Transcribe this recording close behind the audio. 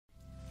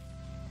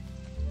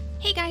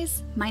Hey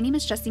guys, my name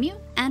is JessiMew,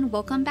 and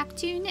welcome back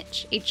to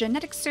Niche, a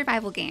genetic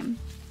survival game.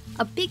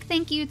 A big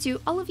thank you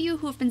to all of you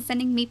who have been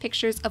sending me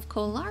pictures of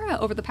Kolara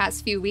over the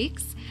past few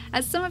weeks.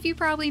 As some of you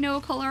probably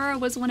know, Kolara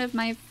was one of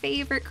my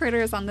favorite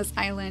critters on this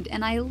island,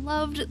 and I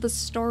loved the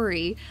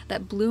story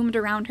that bloomed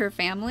around her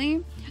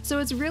family. So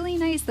it's really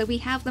nice that we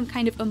have them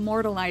kind of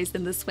immortalized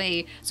in this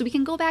way, so we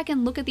can go back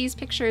and look at these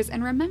pictures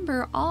and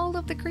remember all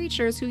of the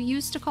creatures who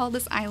used to call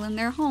this island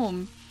their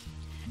home.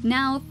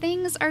 Now,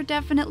 things are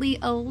definitely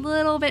a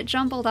little bit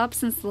jumbled up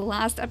since the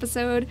last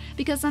episode,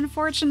 because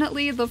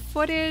unfortunately the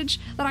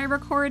footage that I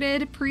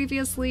recorded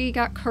previously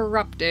got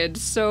corrupted,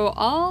 so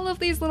all of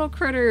these little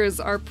critters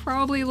are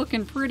probably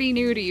looking pretty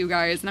new to you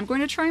guys, and I'm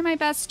going to try my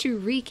best to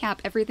recap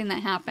everything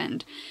that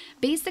happened.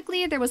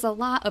 Basically, there was a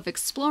lot of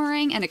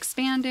exploring and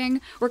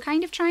expanding. We're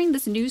kind of trying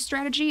this new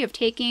strategy of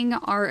taking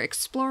our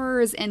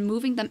explorers and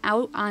moving them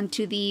out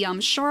onto the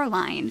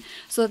shoreline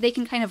so that they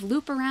can kind of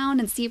loop around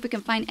and see if we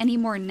can find any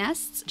more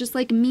nests, just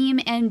like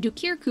Meme and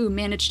Dukirku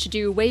managed to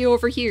do way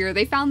over here.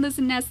 They found this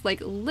nest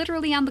like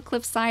literally on the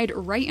cliffside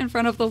right in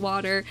front of the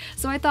water,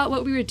 so I thought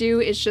what we would do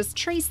is just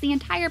trace the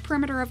entire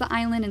perimeter of the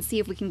island and see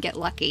if we can get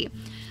lucky.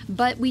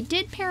 But we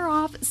did pair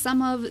off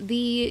some of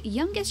the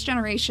youngest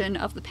generation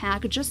of the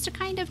pack just to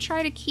kind of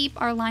try to keep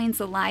our lines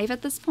alive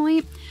at this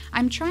point.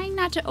 I'm trying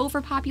not to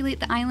overpopulate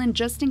the island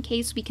just in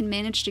case we can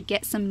manage to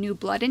get some new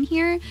blood in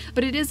here,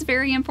 but it is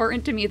very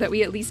important to me that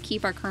we at least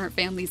keep our current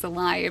families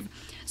alive.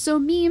 So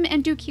Meme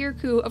and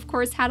Dukirku, of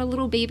course, had a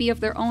little baby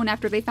of their own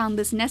after they found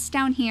this nest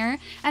down here,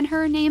 and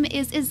her name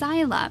is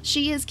Izyla.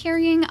 She is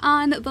carrying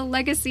on the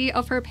legacy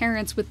of her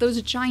parents with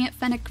those giant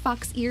fennec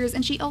fox ears,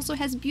 and she also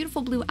has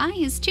beautiful blue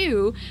eyes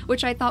too,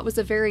 which I thought was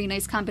a very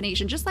nice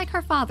combination, just like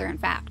her father, in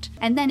fact.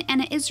 And then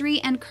Anna Isri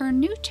and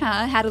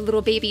Kernuta had a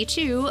little baby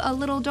too, a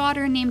little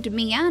daughter named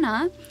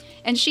Miana,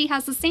 and she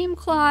has the same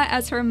claw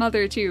as her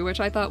mother too, which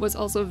I thought was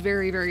also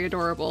very, very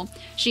adorable.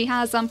 She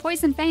has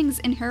poison fangs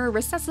in her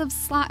recessive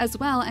slot as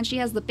well, and she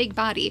has the big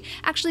body.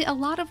 Actually, a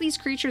lot of these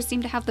creatures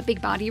seem to have the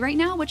big body right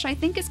now, which I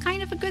think is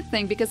kind of a good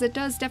thing because it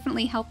does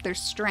definitely help their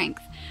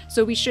strength.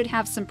 So we should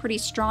have some pretty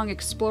strong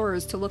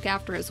explorers to look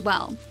after as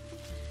well.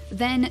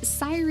 Then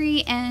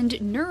Sairi and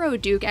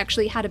Neuroduke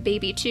actually had a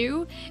baby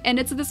too, and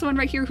it's this one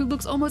right here who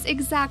looks almost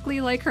exactly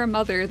like her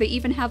mother. They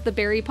even have the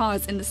berry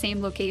paws in the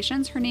same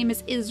locations. Her name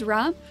is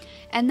Isra.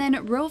 And then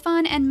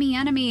Rovan and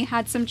Mianami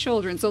had some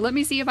children, so let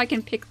me see if I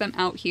can pick them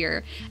out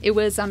here. It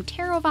was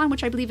Tarovan,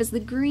 which I believe is the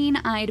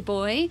green-eyed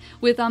boy,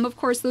 with of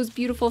course those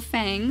beautiful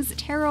fangs.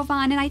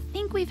 Tarovan, and I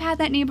think we've had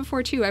that name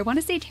before too. I want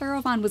to say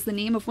Tarovan was the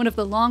name of one of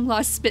the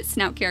long-lost Spit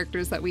Snout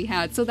characters that we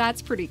had, so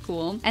that's pretty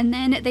cool. And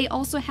then they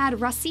also had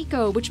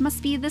Rasiko, which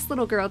must be this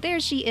little girl. There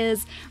she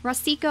is.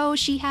 Rasiko,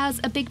 she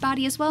has a big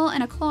body as well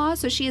and a claw,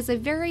 so she is a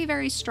very,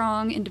 very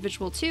strong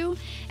individual too.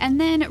 And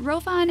then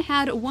Rovan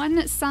had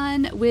one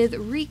son with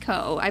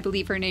Riko, I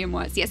believe her name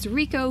was. Yes,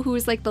 Riko, who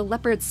is like the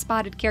leopard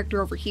spotted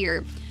character over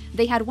here.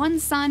 They had one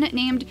son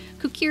named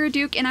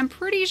Kukiraduke, and I'm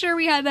pretty sure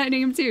we had that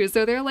name too.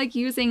 So they're like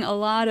using a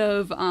lot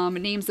of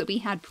names that we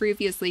had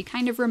previously,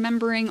 kind of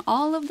remembering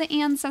all of the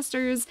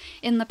ancestors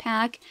in the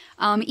pack.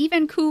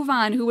 Even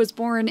Kuvan, who was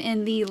born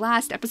in the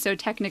last episode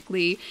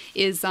technically,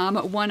 is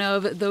one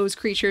of those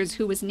creatures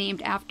who was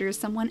named after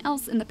someone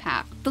else in the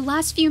pack. The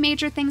last few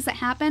major things that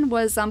happened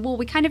was, well,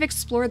 we kind of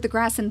explored the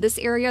grass in this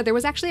area. There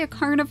was actually a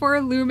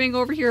carnivore looming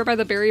over here by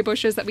the berry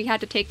bushes that we had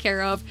to take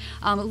care of.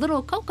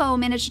 Little Coco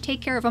managed to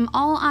take care of them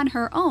all on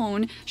her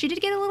own. She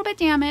did get a little bit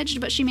damaged,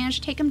 but she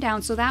managed to take him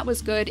down, so that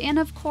was good. And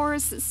of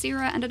course,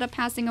 Sira ended up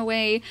passing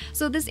away.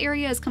 So this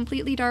area is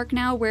completely dark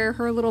now, where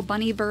her little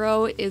bunny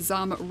burrow is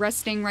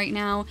resting right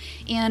now.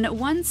 And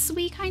once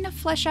we kind of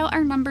flesh out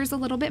our numbers a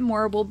little bit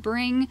more, we'll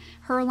bring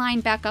her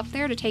line back up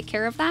there to take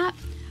care of that.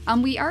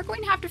 We are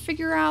going to have to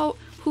figure out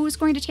who's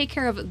going to take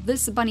care of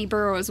this bunny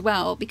burrow as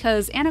well,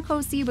 because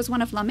Anakosi was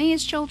one of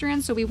Lame's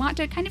children, so we want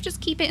to kind of just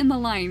keep it in the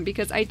line,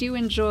 because I do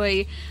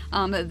enjoy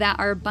that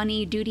our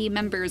bunny duty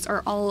members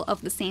are all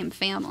of the same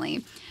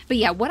family. But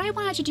yeah, what I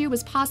wanted to do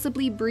was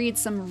possibly breed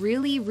some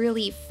really,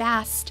 really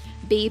fast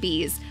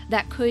babies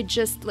that could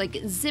just like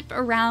zip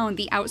around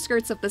the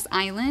outskirts of this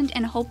island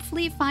and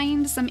hopefully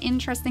find some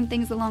interesting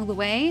things along the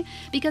way,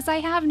 because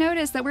I have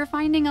noticed that we're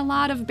finding a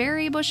lot of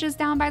berry bushes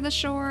down by the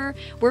shore.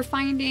 We're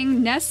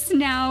finding nests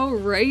now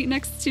right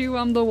next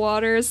to the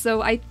water,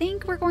 so I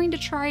think we're going to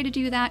try to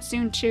do that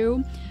soon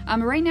too.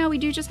 Right now we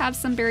do just have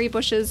some berry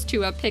bushes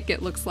to pick,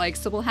 it looks like,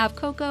 so we'll have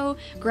Coco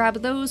grab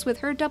those with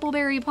her double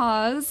berry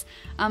paws.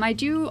 I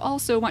do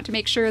also want to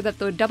make sure that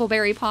the double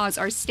berry paws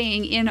are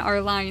staying in our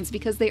lines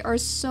because they are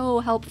so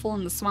helpful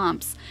in the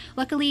swamps.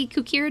 Luckily,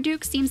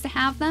 Kukiraduke seems to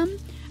have them.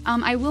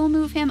 I will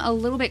move him a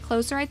little bit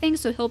closer, I think,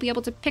 so he'll be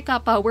able to pick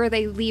up where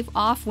they leave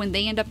off when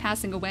they end up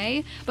passing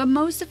away. But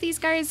most of these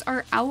guys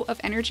are out of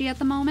energy at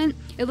the moment.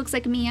 It looks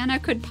like Miana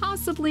could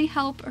possibly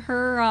help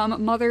her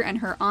mother and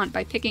her aunt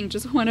by picking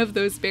just one of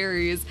those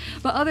berries.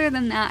 But other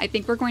than that, I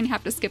think we're going to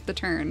have to skip the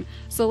turn.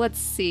 So let's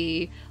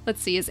see.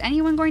 Is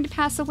anyone going to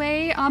pass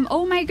away?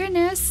 Oh my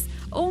goodness!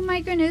 Oh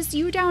my goodness,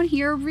 you down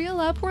here,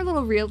 Rila, poor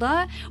little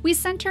Rila. We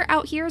sent her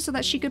out here so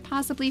that she could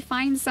possibly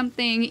find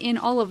something in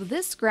all of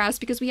this grass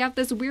because we have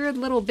this weird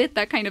little bit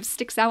that kind of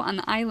sticks out on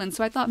the island.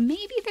 So I thought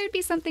maybe there'd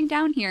be something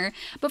down here,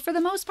 but for the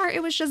most part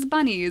it was just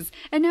bunnies.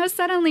 And now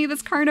suddenly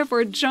this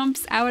carnivore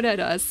jumps out at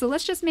us. So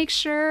let's just make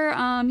sure,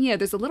 yeah,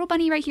 there's a little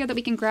bunny right here that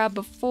we can grab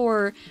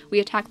before we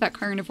attack that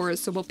carnivore.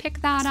 So we'll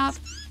pick that up.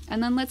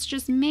 And then let's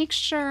just make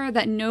sure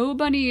that no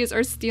bunnies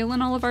are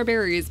stealing all of our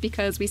berries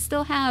because we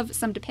still have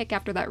some to pick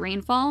after that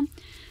rainfall.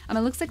 It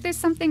looks like there's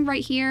something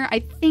right here.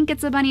 I think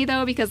it's a bunny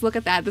though, because look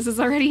at that. This is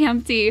already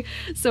empty.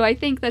 So I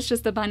think that's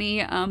just a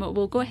bunny.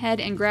 We'll go ahead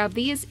and grab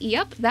these.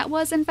 Yep, that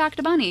was in fact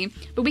a bunny.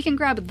 But we can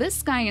grab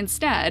this guy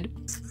instead.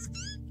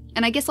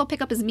 And I guess I'll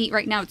pick up his meat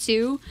right now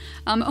too.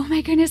 Oh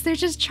my goodness, they're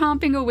just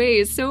chomping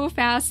away so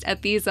fast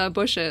at these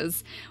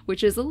bushes,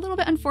 which is a little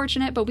bit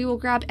unfortunate, but we will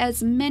grab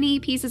as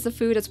many pieces of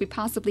food as we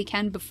possibly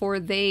can before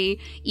they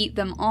eat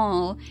them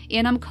all.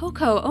 And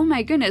Coco, oh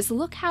my goodness,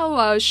 look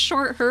how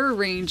short her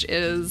range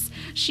is.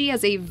 She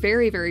has a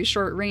very, very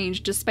short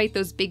range despite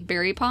those big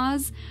berry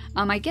paws.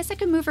 I guess I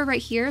could move her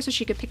right here so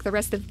she could pick the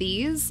rest of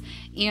these.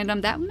 And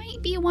that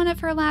might be one of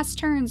her last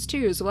turns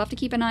too, so we'll have to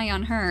keep an eye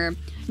on her.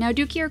 Now,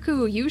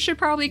 Dukirku, you should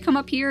probably come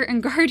up here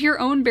and guard your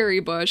own berry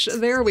bush.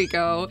 There we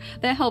go.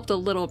 That helped a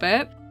little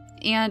bit.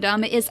 And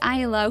is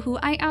Isla, who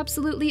I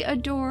absolutely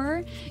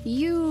adore.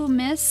 You,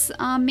 miss,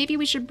 maybe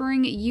we should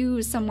bring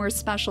you somewhere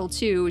special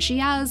too. She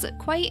has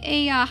quite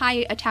a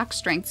high attack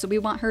strength, so we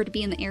want her to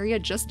be in the area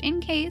just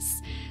in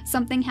case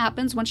something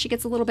happens. Once she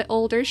gets a little bit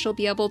older, she'll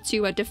be able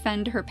to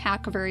defend her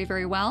pack very,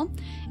 very well.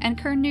 And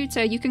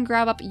Kernuta, you can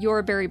grab up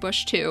your berry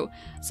bush too.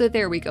 So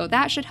there we go.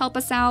 That should help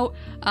us out.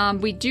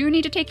 We do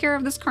need to take care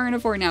of this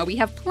carnivore now. We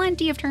have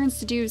plenty of turns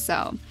to do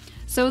so.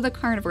 So the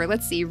carnivore,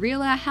 let's see,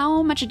 Rila,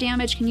 how much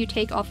damage can you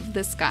take off of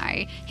this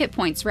guy? Hit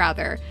points,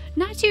 rather.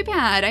 Not too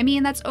bad. I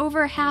mean, that's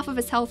over half of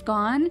his health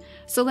gone.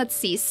 So let's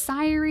see,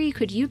 Sairi,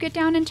 could you get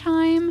down in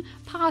time?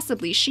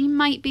 Possibly, she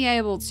might be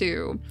able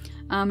to.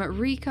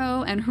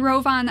 Rico and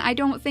Rovan, I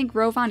don't think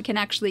Rovan can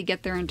actually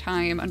get there in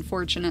time,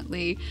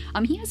 unfortunately.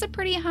 He has a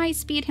pretty high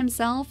speed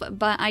himself,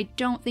 but I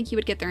don't think he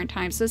would get there in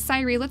time. So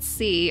Sairi, let's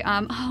see.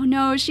 Oh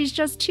no, she's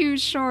just too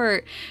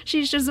short.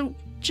 She's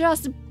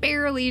just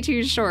barely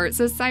too short.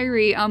 So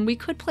Sairi, we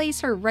could place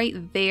her right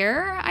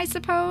there, I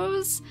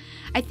suppose.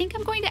 I think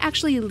I'm going to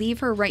actually leave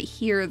her right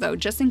here though,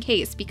 just in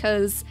case,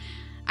 because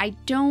I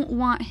don't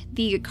want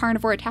the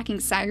carnivore attacking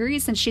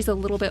Sairi since she's a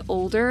little bit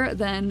older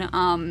than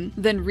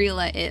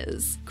Rila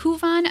is.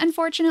 Kuvan,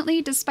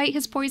 unfortunately, despite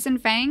his poison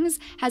fangs,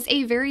 has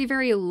a very,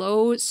 very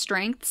low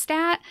strength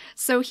stat,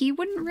 so he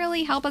wouldn't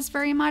really help us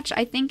very much.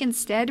 I think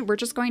instead we're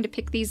just going to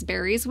pick these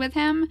berries with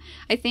him.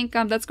 I think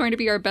that's going to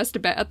be our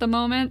best bet at the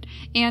moment.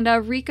 And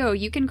Rico,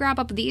 you can grab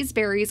up these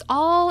berries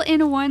all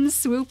in one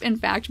swoop, in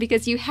fact,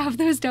 because you have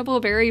those double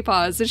berry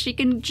paws, so she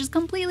can just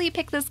completely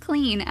pick this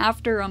clean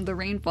after the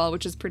rainfall,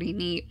 which is pretty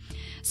neat.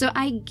 So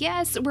I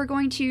guess we're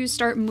going to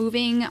start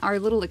moving our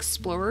little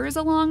explorers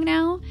along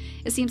now.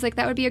 It seems like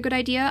that would be a good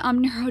idea.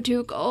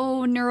 Neuroduke,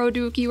 oh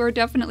Neuroduke, you are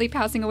definitely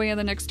passing away in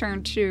the next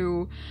turn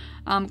too.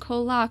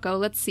 Kolako,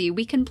 let's see,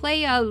 we can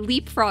play a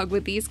leapfrog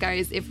with these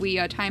guys if we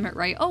time it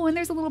right. Oh, and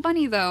there's a little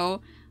bunny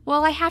though.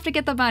 Well, I have to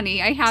get the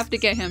bunny. I have to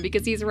get him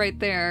because he's right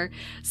there.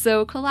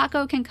 So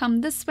Kolako can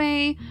come this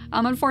way.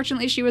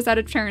 Unfortunately, she was out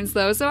of turns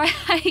though, so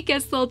I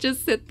guess they'll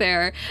just sit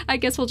there. I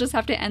guess we'll just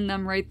have to end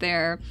them right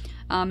there.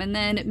 And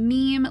then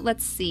Meme,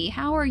 let's see,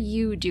 how are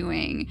you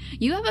doing?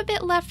 You have a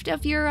bit left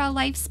of your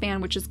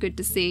lifespan, which is good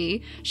to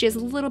see. She has a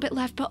little bit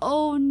left, but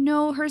oh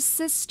no, her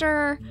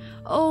sister.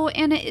 Oh,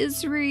 Anna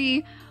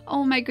Isri.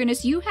 Oh my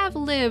goodness, you have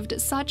lived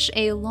such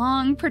a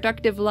long,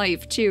 productive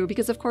life too,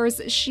 because of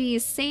course she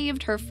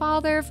saved her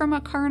father from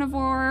a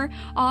carnivore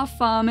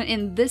off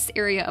in this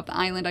area of the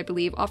island, I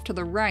believe, off to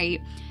the right.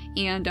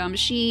 And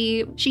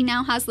she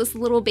now has this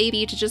little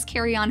baby to just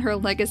carry on her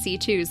legacy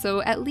too.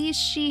 So at least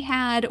she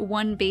had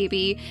one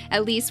baby.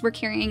 At least we're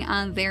carrying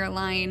on their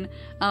line.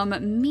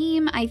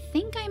 Meme, I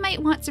think I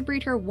might want to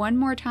breed her one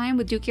more time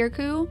with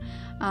Dukirku.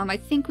 I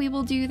think we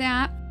will do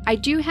that. I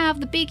do have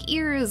the big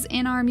ears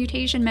in our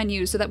mutation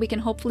menu so that we can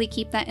hopefully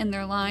keep that in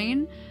their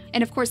line.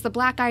 And of course the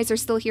black eyes are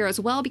still here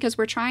as well because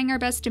we're trying our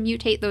best to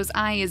mutate those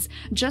eyes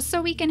just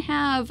so we can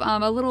have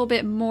a little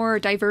bit more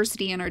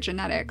diversity in our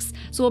genetics.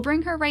 So we'll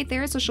bring her right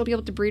there so she'll be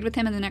able to breed with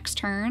him in the next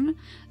turn.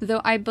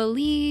 Though I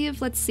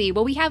believe, let's see,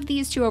 well we have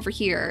these two over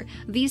here.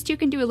 These two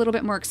can do a little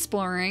bit more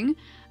exploring.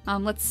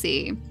 Let's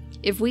see,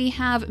 if we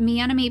have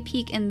Mianime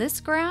peek in this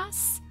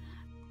grass,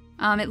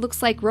 it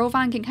looks like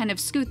Rovan can kind of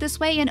scoot this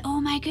way, and oh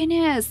my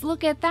goodness,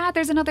 look at that,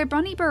 there's another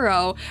bunny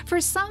burrow.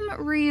 For some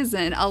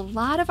reason, a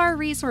lot of our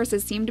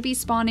resources seem to be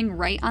spawning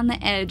right on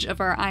the edge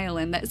of our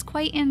island. That is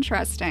quite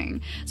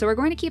interesting. So we're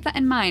going to keep that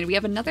in mind. We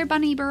have another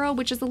bunny burrow,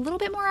 which is a little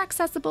bit more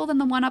accessible than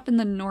the one up in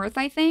the north,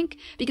 I think,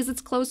 because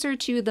it's closer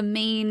to the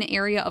main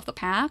area of the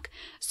pack.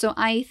 So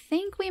I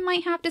think we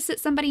might have to sit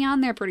somebody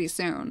on there pretty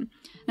soon.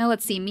 Now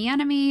let's see,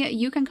 Mianime,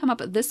 you can come up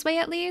this way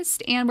at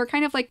least, and we're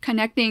kind of like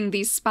connecting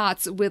these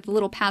spots with a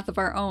little path of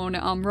our own.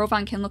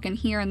 Rovan can look in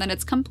here, and then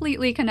it's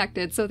completely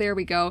connected, so there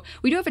we go.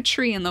 We do have a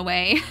tree in the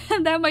way.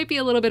 That might be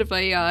a little bit of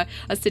a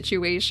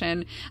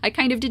situation. I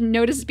kind of didn't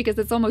notice it because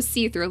it's almost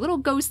see-through. A little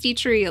ghosty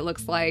tree, it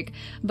looks like.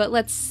 But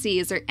let's see,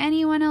 is there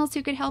anyone else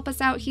who could help us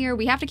out here?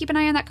 We have to keep an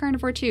eye on that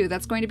carnivore too.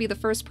 That's going to be the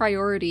first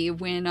priority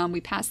when we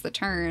pass the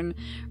turn.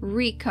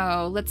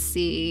 Rico, let's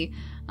see.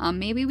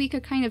 Maybe we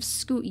could kind of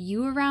scoot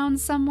you around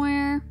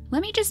somewhere.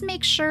 Let me just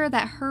make sure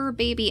that her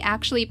baby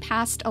actually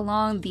passed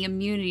along the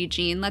immunity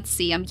gene. Let's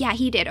see. Yeah,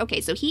 he did.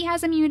 Okay, so he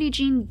has immunity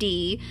gene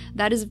D.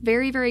 That is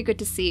very, very good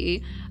to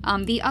see.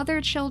 The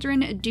other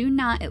children do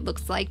not, it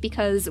looks like,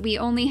 because we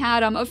only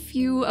had a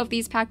few of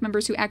these pack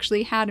members who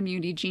actually had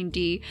immunity gene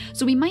D.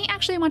 So we might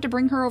actually want to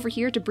bring her over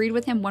here to breed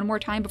with him one more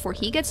time before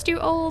he gets too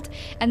old.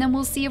 And then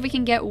we'll see if we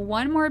can get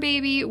one more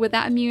baby with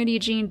that immunity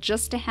gene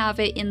just to have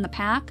it in the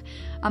pack.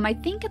 I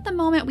think at the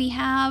moment we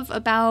have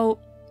about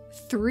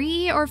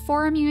 3 or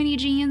 4 immunity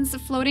genes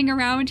floating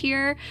around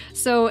here,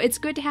 so it's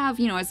good to have,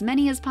 you know, as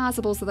many as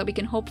possible so that we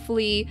can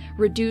hopefully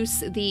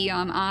reduce the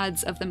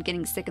odds of them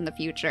getting sick in the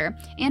future.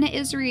 Anna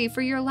Isri,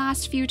 for your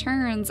last few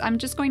turns, I'm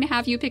just going to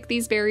have you pick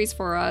these berries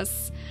for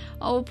us.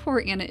 Oh,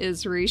 poor Anna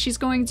Isri. She's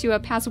going to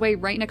pass away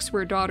right next to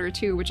her daughter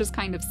too, which is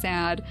kind of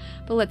sad.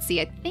 But let's see,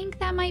 I think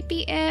that might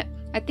be it.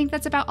 I think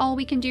that's about all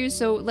we can do,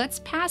 so let's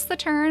pass the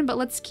turn, but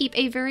let's keep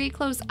a very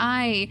close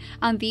eye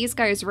on these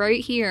guys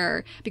right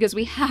here, because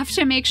we have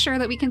to make sure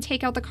that we can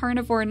take out the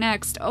carnivore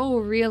next.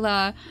 Oh,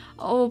 Rila.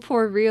 Oh,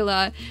 poor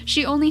Rila.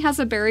 She only has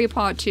a berry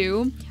paw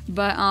too,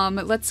 but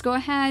let's go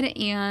ahead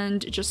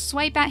and just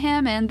swipe at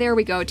him, and there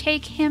we go.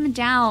 Take him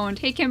down.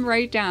 Take him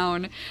right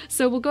down.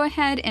 So we'll go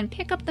ahead and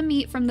pick up the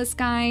meat from this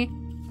guy,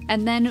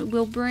 and then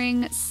we'll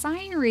bring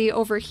Sairi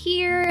over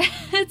here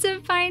to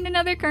find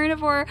another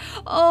carnivore.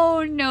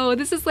 Oh no,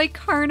 this is like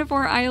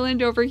Carnivore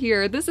Island over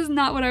here. This is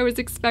not what I was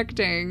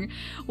expecting.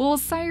 Well,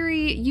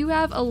 Sairi, you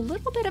have a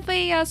little bit of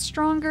a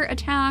stronger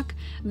attack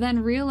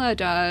than Rila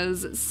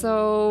does,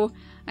 so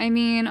I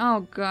mean,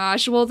 oh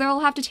gosh, well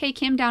they'll have to take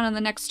him down on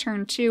the next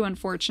turn too,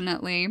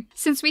 unfortunately.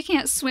 Since we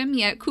can't swim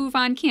yet,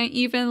 Kuvan can't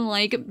even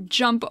like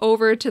jump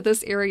over to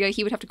this area.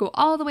 He would have to go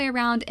all the way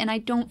around, and I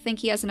don't think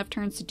he has enough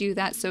turns to do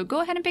that, so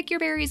go ahead and pick your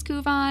berries,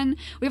 Kuvan.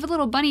 We have a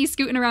little bunny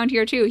scooting around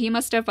here too. He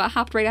must have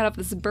hopped right out of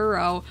this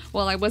burrow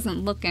while I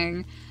wasn't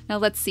looking. Now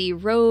let's see,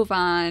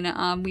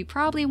 Rovan, we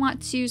probably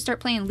want to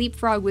start playing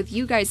Leapfrog with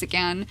you guys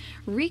again.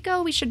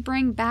 Rico we should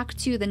bring back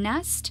to the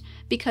nest,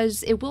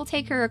 because it will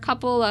take her a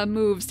couple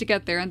moves to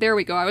get there. And there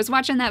we go. I was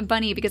watching that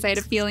bunny because I had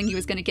a feeling he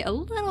was going to get a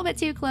little bit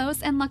too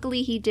close, and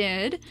luckily he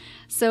did.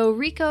 So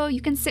Rico, you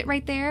can sit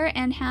right there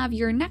and have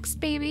your next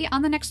baby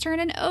on the next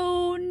turn. And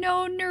oh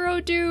no,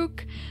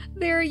 Neuroduke.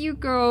 There you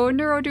go.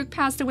 Neuroduke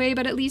passed away,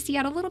 but at least he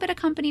had a little bit of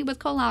company with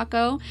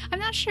Kolako. I'm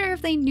not sure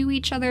if they knew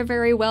each other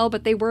very well,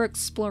 but they were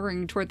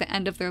exploring toward the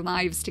end of their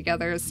lives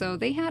together, so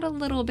they had a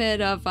little bit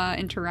of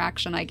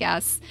interaction, I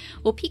guess.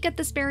 We'll peek at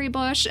this berry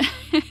bush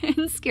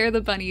and scare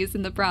the bunnies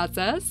in the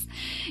process.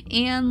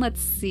 And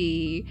let's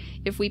see.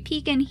 If we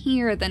peek in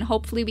here, then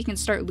hopefully we can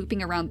start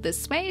looping around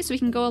this way so we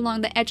can go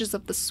along the edges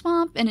of the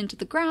swamp and into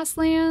the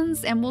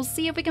grasslands, and we'll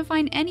see if we can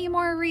find any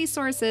more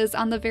resources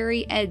on the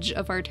very edge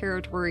of our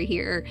territory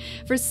here.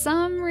 For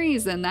some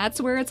reason, that's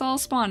where it's all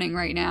spawning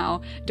right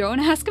now. Don't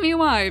ask me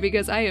why,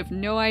 because I have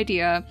no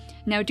idea.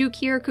 Now,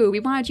 Dukirku, we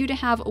wanted you to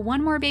have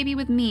one more baby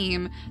with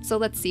Meme. So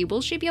let's see,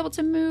 will she be able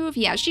to move?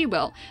 Yeah, she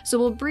will. So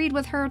we'll breed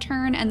with her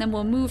turn, and then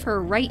we'll move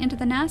her right into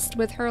the nest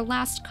with her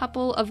last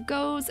couple of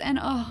goes. And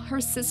oh,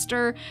 her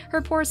sister,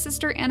 her poor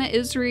sister Anna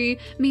Isri.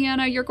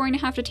 Miana, you're going to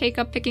have to take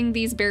up picking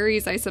these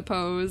berries, I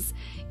suppose.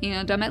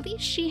 And at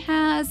least she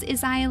has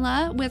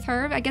Isla with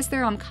her. I guess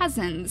they're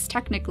cousins,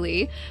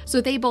 technically,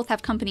 so they both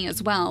have company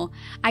as well.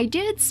 I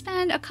did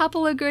spend a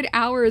couple of good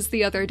hours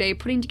the other day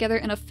putting together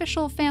an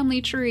official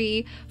family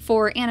tree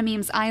for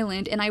Animeme's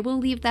Island, and I will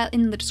leave that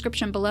in the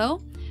description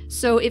below.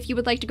 So if you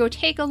would like to go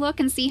take a look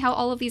and see how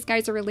all of these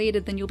guys are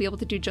related, then you'll be able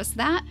to do just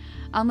that.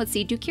 Let's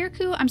see,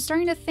 Dukirku, I'm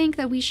starting to think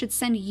that we should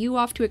send you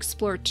off to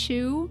explore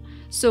too.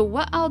 So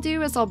what I'll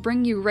do is I'll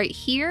bring you right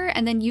here,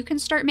 and then you can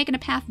start making a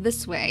path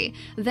this way.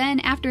 Then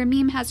after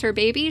Meme has her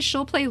baby,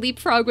 she'll play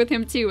Leapfrog with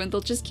him too, and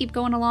they'll just keep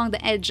going along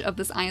the edge of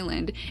this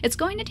island. It's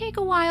going to take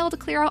a while to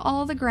clear out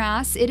all the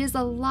grass. It is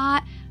a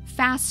lot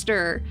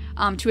faster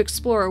to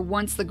explore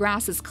once the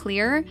grass is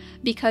clear,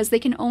 because they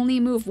can only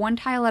move one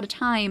tile at a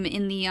time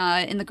in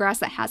the grass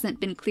that hasn't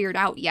been cleared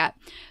out yet.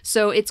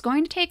 So it's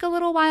going to take a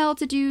little while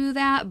to do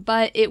that,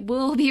 but it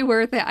will be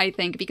worth it, I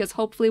think, because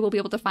hopefully we'll be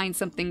able to find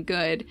something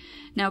good.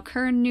 Now,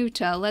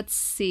 Kernuta, let's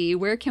see,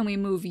 where can we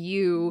move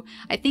you?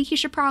 I think he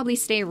should probably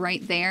stay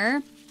right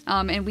there.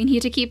 And we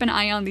need to keep an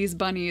eye on these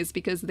bunnies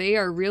because they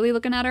are really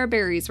looking at our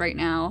berries right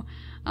now.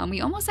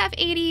 We almost have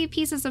 80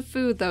 pieces of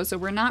food though, so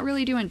we're not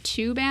really doing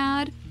too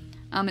bad.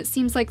 It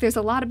seems like there's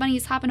a lot of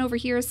bunnies hopping over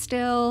here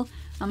still.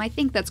 I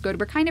think that's good.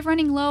 We're kind of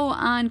running low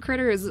on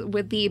critters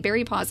with the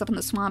berry paws up in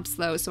the swamps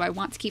though, so I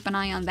want to keep an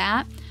eye on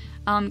that.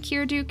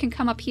 Kirdu can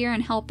come up here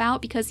and help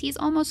out because he's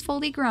almost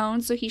fully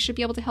grown, so he should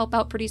be able to help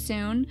out pretty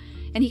soon.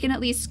 And he can at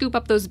least scoop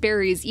up those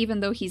berries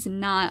even though he's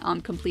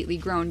not completely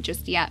grown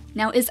just yet.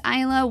 Now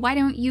Isla, why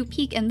don't you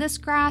peek in this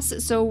grass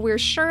so we're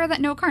sure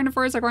that no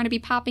carnivores are going to be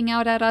popping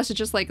out at us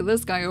just like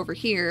this guy over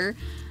here.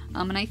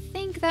 And I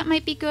think that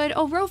might be good.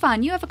 Oh,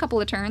 Rovan, you have a couple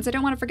of turns. I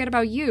don't want to forget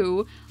about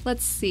you.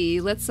 Let's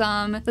see. Let's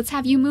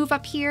have you move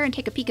up here and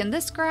take a peek in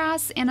this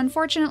grass. And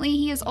unfortunately,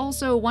 he is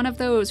also one of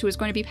those who is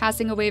going to be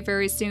passing away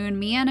very soon.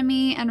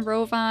 Mianami and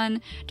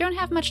Rovan don't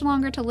have much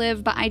longer to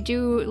live, but I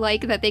do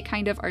like that they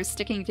kind of are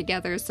sticking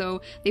together,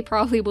 so they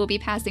probably will be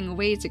passing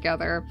away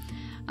together.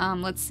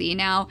 Let's see.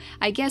 Now,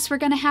 I guess we're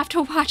gonna have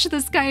to watch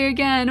this guy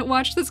again.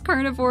 Watch this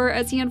carnivore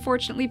as he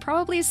unfortunately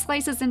probably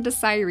slices into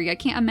Sairi. I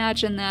can't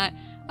imagine that.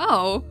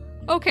 Oh,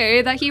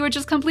 okay, that he would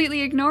just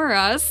completely ignore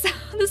us.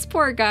 This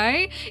poor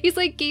guy. He's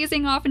like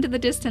gazing off into the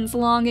distance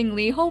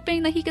longingly,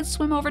 hoping that he can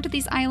swim over to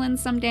these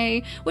islands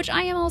someday, which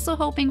I am also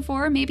hoping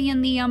for, maybe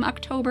in the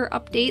October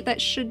update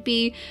that should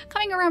be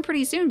coming around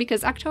pretty soon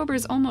because October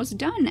is almost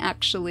done,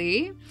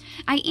 actually.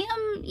 I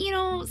am, you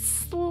know,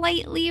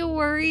 slightly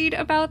worried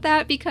about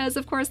that because,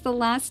 of course, the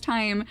last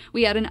time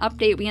we had an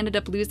update, we ended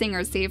up losing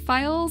our save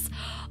files.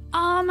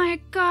 Oh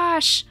my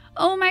gosh.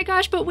 Oh my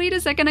gosh, but wait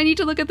a second, I need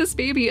to look at this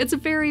baby. It's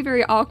very,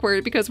 very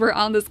awkward because we're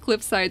on this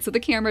cliffside, so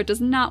the camera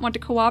does not want to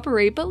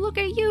cooperate. But look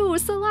at you,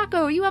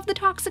 Salako, you have the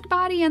toxic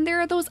body, and there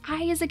are those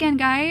eyes again,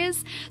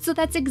 guys. So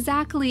that's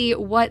exactly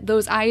what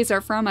those eyes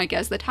are from, I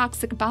guess, the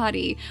toxic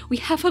body. We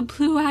have a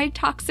blue-eyed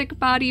toxic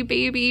body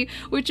baby,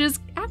 which is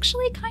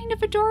actually kind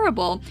of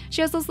adorable.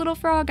 She has those little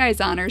frog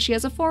eyes on her. She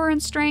has a 4 in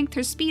strength.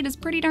 Her speed is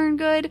pretty darn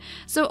good.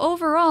 So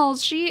overall,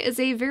 she is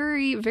a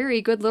very,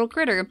 very good little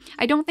critter.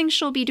 I don't think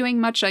she'll be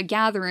doing much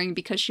gathering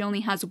because she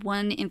only has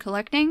 1 in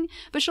collecting,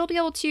 but she'll be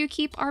able to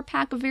keep our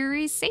pack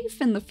very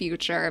safe in the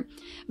future.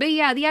 But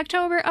yeah, the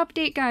October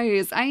update,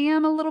 guys. I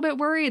am a little bit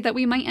worried that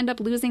we might end up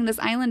losing this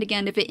island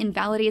again if it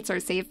invalidates our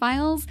save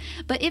files,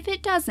 but if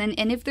it doesn't,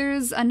 and if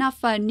there's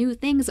enough new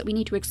things that we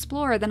need to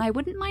explore, then I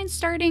wouldn't mind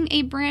starting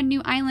a brand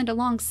new island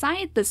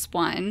alongside this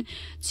one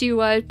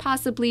to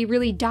possibly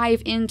really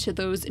dive into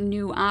those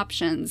new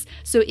options.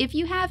 So if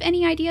you have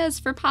any ideas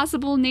for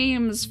possible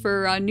names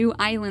for new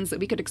islands that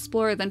we could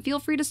explore, then feel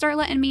free to start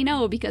letting me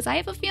know because I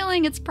have a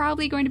feeling it's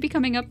probably going to be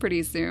coming up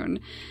pretty soon.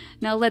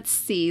 Now let's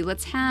see,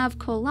 let's have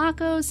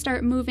Kolako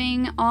start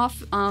moving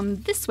off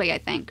this way, I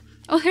think.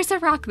 Oh, there's a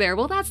rock there.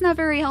 Well, that's not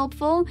very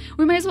helpful.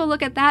 We might as well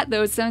look at that,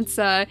 though, since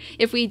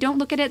if we don't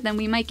look at it, then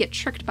we might get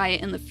tricked by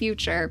it in the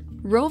future.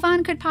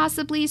 Rovan could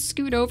possibly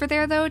scoot over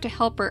there, though, to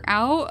help her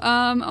out.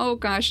 Oh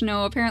gosh,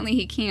 no, apparently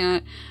he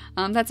can't.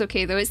 That's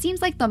okay, though. It seems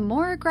like the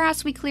more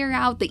grass we clear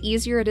out, the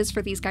easier it is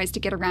for these guys to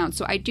get around,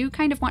 so I do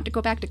kind of want to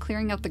go back to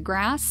clearing out the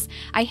grass.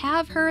 I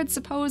have heard,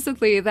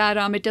 supposedly, that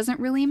it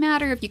doesn't really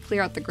matter if you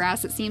clear out the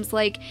grass. It seems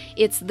like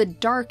it's the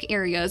dark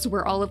areas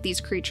where all of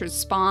these creatures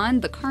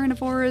spawn. The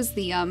carnivores,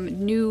 the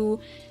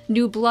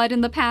new blood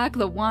in the pack,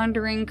 the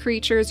wandering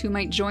creatures who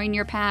might join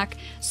your pack.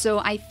 So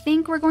I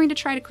think we're going to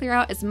try to clear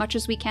out as much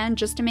as we can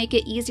just to make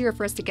it easier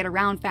for us to get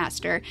around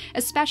faster,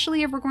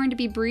 especially if we're going to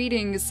be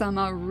breeding some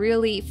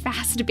really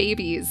fast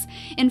babies.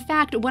 In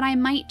fact, what I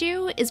might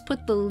do is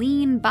put the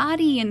lean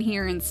body in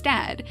here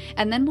instead,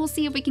 and then we'll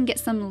see if we can get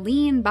some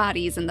lean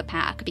bodies in the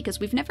pack because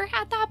we've never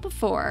had that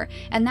before,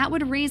 and that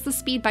would raise the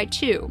speed by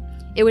 2.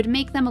 It would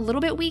make them a little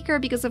bit weaker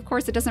because, of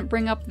course, it doesn't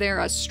bring up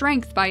their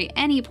strength by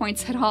any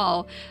points at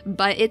all.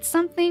 But it's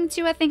something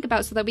to think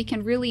about so that we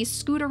can really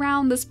scoot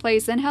around this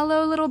place. And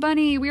hello, little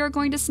bunny, we are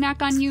going to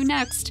snack on you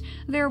next.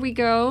 There we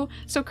go.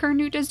 So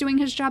Kernut is doing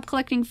his job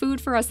collecting food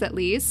for us at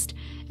least.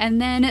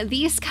 And then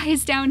these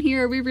guys down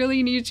here, we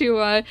really need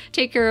to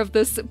take care of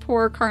this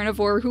poor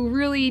carnivore who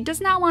really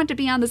does not want to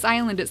be on this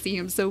island, it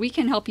seems. So we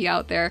can help you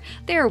out there.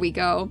 There we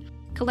go.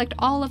 Collect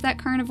all of that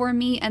carnivore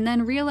meat, and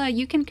then Rila,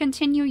 you can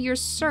continue your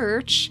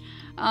search.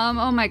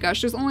 Oh my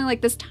gosh, there's only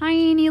like this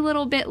tiny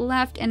little bit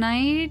left, and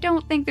I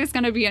don't think there's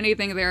gonna be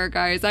anything there,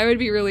 guys. I would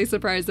be really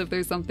surprised if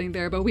there's something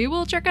there, but we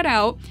will check it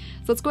out.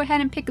 So let's go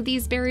ahead and pick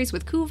these berries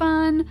with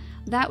Kuvan.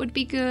 That would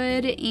be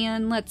good,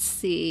 and let's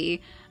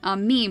see.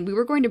 Meme, we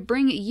were going to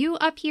bring you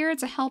up here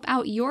to help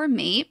out your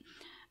mate.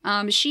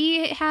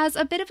 She has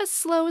a bit of a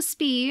slow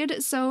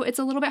speed, so it's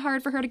a little bit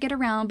hard for her to get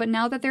around, but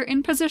now that they're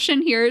in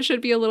position here, it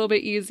should be a little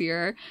bit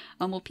easier.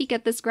 We'll peek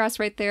at this grass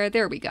right there.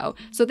 There we go.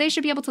 So they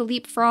should be able to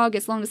leapfrog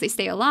as long as they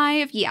stay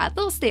alive. Yeah,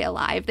 they'll stay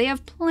alive. They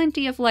have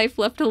plenty of life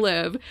left to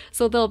live,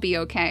 so they'll be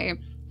okay.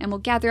 And we'll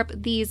gather up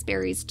these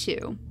berries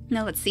too.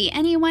 Now let's see,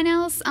 anyone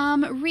else?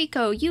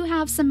 Rico, you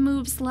have some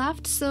moves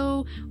left,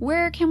 so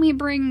where can we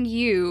bring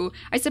you?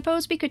 I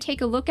suppose we could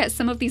take a look at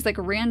some of these like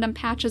random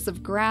patches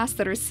of grass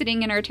that are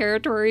sitting in our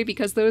territory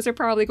because those are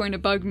probably going to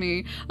bug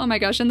me. Oh my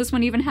gosh, and this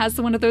one even has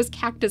one of those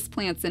cactus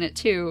plants in it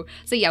too.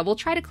 So yeah, we'll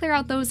try to clear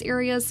out those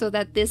areas so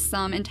that this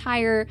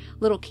entire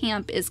little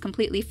camp is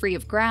completely free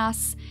of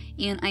grass.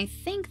 And I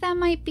think that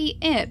might be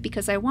it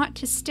because I want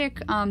to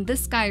stick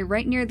this guy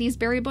right near these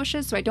berry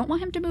bushes, so I don't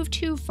want him to move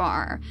too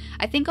far.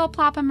 I think I'll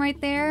plop him right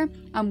there.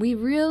 We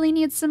really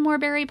need some more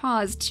berry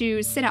paws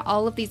to sit at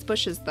all of these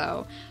bushes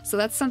though. So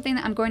that's something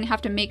that I'm going to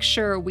have to make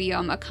sure we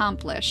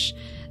accomplish.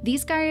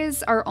 These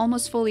guys are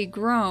almost fully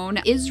grown.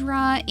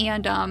 Isra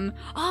and,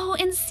 oh,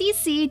 and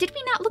Cece. Did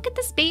we not look at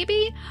this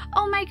baby?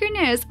 Oh my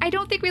goodness. I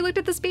don't think we looked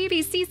at this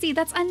baby. Cece,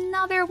 that's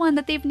another one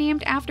that they've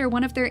named after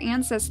one of their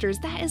ancestors.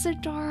 That is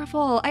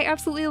adorable. I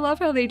absolutely love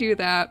how they do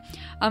that.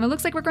 It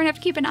looks like we're going to have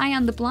to keep an eye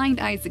on the blind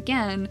eyes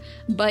again,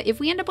 but if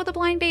we end up with a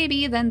blind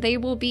baby, then they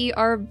will be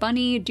our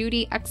bunny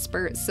duty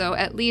experts. So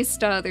at least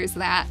there's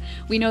that.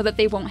 We know that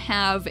they won't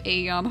have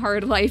a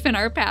hard life in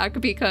our pack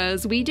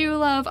because we do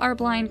love our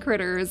blind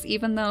critters,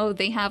 even though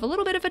they have a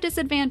little bit of a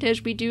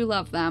disadvantage, we do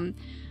love them.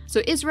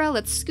 So Israel,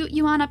 let's scoot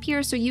you on up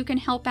here so you can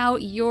help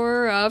out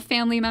your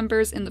family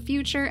members in the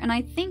future, and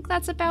I think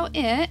that's about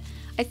it.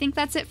 I think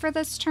that's it for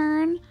this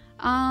turn.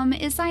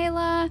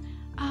 Isla,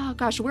 oh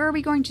gosh, where are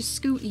we going to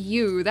scoot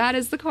you? That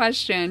is the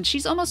question.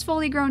 She's almost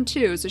fully grown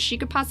too, so she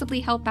could possibly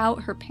help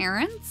out her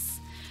parents.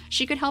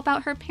 She could help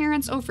out her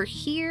parents over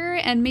here,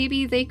 and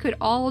maybe they could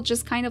all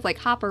just kind of like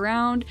hop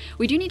around.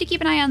 We do need to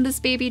keep an eye on this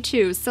baby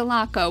too,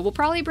 Salako. We'll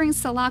probably bring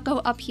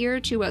Salako up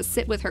here to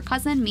sit with her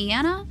cousin,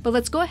 Miana. But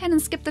let's go ahead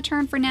and skip the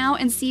turn for now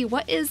and see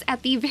what is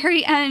at the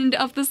very end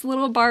of this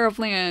little bar of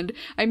land.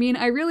 I mean,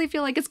 I really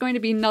feel like it's going to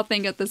be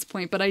nothing at this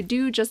point, but I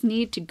do just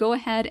need to go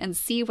ahead and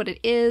see what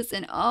it is.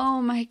 And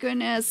oh my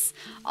goodness,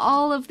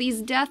 all of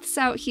these deaths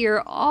out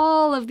here,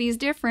 all of these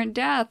different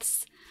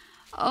deaths.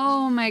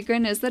 Oh my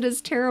goodness, that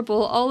is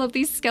terrible. All of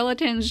these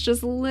skeletons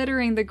just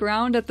littering the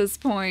ground at this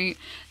point.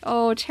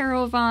 Oh,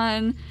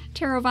 Terovan,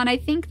 I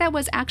think that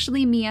was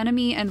actually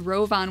Mienemy and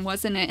Rovan,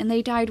 wasn't it? And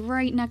they died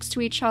right next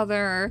to each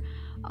other.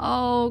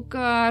 Oh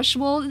gosh,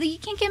 well, you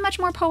can't get much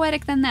more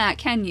poetic than that,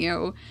 can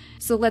you?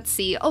 So let's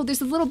see. Oh,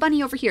 there's a little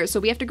bunny over here, so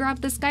we have to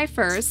grab this guy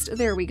first.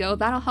 There we go,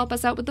 that'll help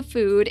us out with the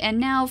food. And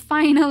now,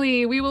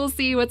 finally, we will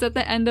see what's at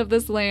the end of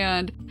this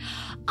land.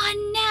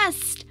 A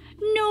nest!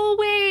 No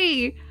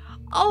way!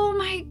 Oh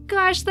my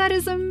gosh, that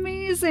is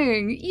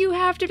amazing. You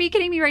have to be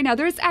kidding me right now.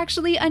 There's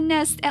actually a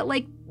nest at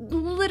like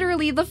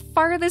literally the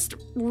farthest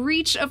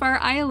reach of our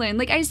island.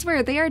 Like, I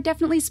swear, they are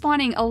definitely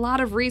spawning a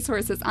lot of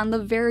resources on the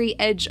very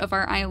edge of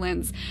our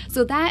islands.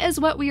 So that is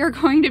what we are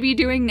going to be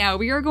doing now.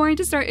 We are going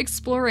to start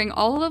exploring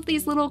all of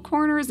these little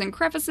corners and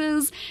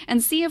crevices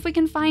and see if we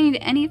can find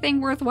anything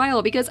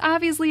worthwhile, because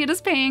obviously it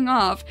is paying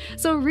off.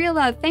 So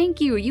Rila,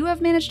 thank you. You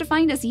have managed to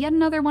find us yet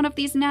another one of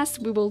these nests.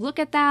 We will look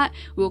at that,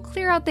 we'll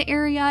clear out the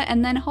area,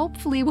 and then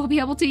hopefully we'll be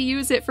able to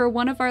use it for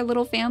one of our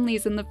little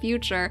families in the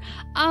future.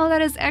 Oh,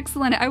 that is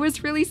excellent. I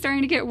was really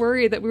starting to get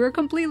worried that we were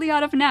completely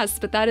out of nests,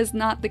 but that is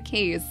not the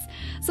case.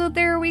 So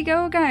there we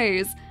go,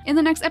 guys. In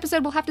the next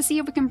episode, we'll have to see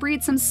if we can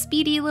breed some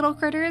speedy little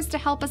critters to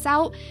help us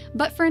out.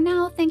 But for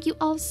now, thank you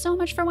all so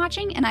much for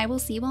watching, and I will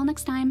see you all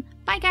next time.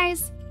 Bye,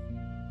 guys!